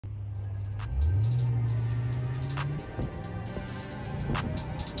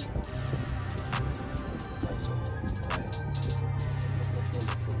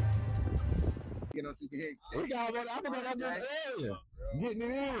I was on that bitch earlier. Getting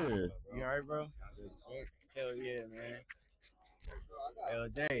it in. You alright, bro? Hell yeah, man.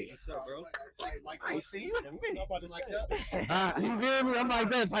 LJ. What's up, bro? I ain't seen you in a minute. You feel me? I'm like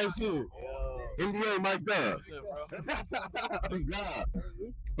that type shit. NBA mic'd up. What's up, bro? Oh, God.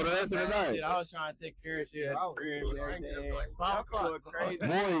 For the rest of the night. Shit, I was trying to take care of shit at the crib and everything. I'm going crazy. Boy,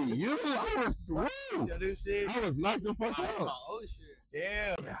 I was Your new shit? I was knocked the fuck out. Oh shit.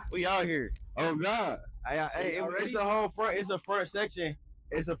 Yeah. We out here. Oh, God. Hey, it's a whole front. It's a front section.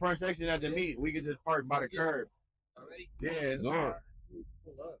 It's a front section at the meet. We can just park by the curb. Already? Yeah. Lord.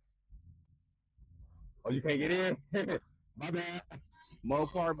 Pull up. Oh, you can't get in? My bad.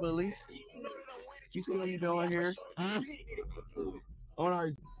 Mopar bully. You see what you doing here? Huh? On our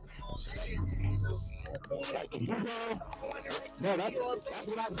No, that's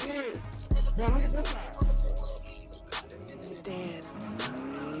what I did. No, look at this side. Stand.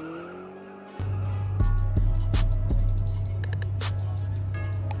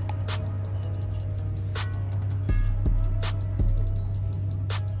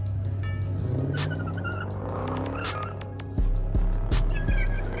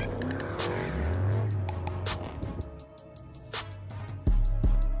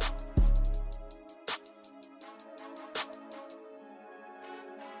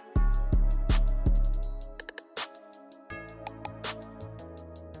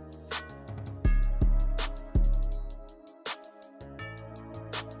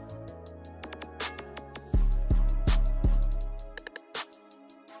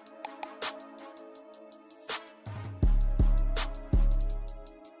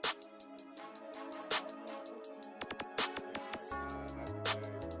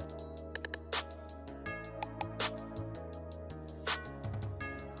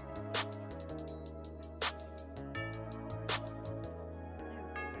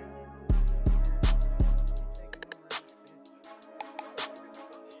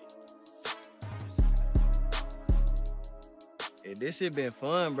 This shit been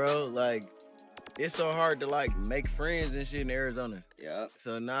fun, bro. Like, it's so hard to like make friends and shit in Arizona. Yeah.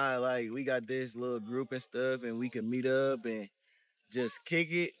 So now, like, we got this little group and stuff, and we can meet up and just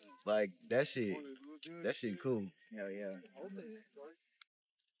kick it. Like, that shit cool. Hell yeah.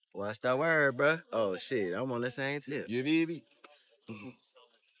 Watch that word, bro. Oh shit, I'm on the same tip. You baby.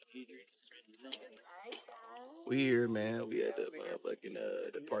 We here, man. We at the motherfucking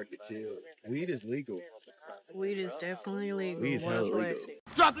the park to chill. Weed is legal. Weed is definitely legal. Weed is hella legal.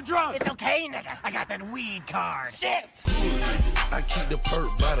 Drop the drugs! It's okay, nigga. I got that weed card. Shit! I keep the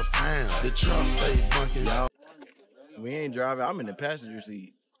perk by the pound. The truck stay bunking, y'all. We ain't driving. I'm in the passenger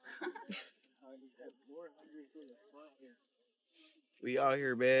seat. We out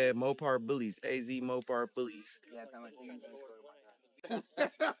here, man. Mopar bullies. AZ Mopar bullies.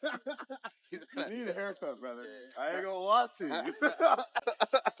 You need a haircut, brother. I ain't gonna want to. You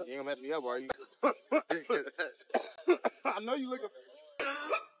ain't gonna mess me up, are you? I know you look at.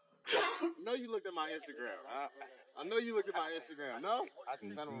 I know you looked at my Instagram. I know you looked at my Instagram. No, I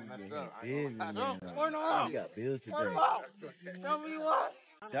see something messed up. Busy, No, man. point out. We got bills to Point pay. out. Tell me what.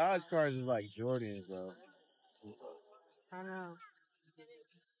 Dodge cars is like Jordans, bro. I know.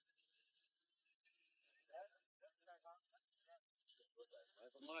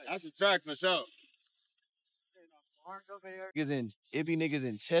 That's a track for sure. It be niggas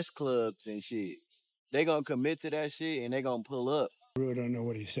in chess clubs and shit. They gonna commit to that shit and they gonna pull up. I don't know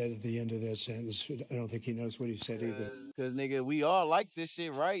what he said at the end of that sentence. I don't think he knows what he said either. Cause nigga, we all like this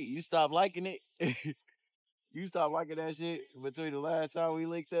shit, right? You stop liking it. You stop liking that shit between the last time we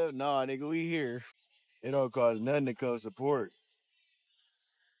linked up? Nah, nigga, we here. It don't cost nothing to come support.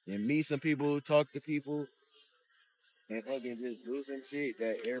 And meet some people, talk to people, and fucking just do some shit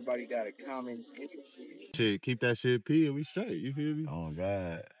that everybody got a common interest in. Shit, keep that shit P and we straight. You feel me? Oh,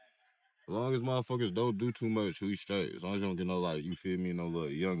 God. As long as motherfuckers don't do too much, we straight. As long as you don't get no, like, you feel me, no little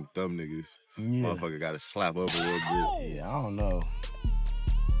young dumb niggas. Yeah. Motherfucker gotta slap up a little bit. Yeah, I don't know.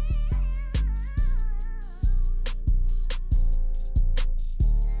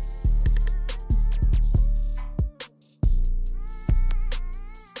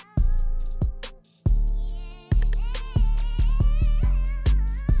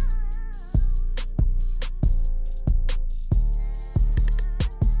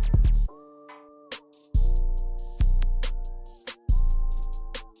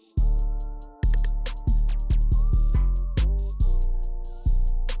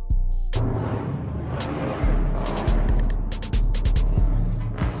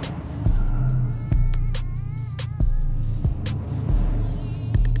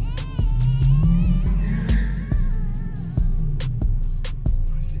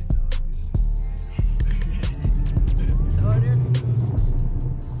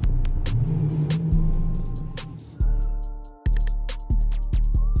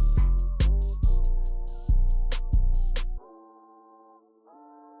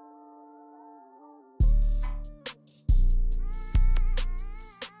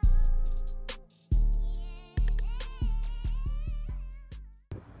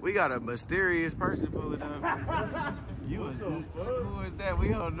 We got a mysterious person pulling up. Who is that? We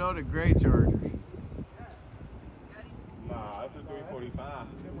don't know the gray Charger. Nah, that's a 345.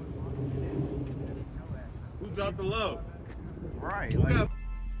 Who dropped the low? Right. Who got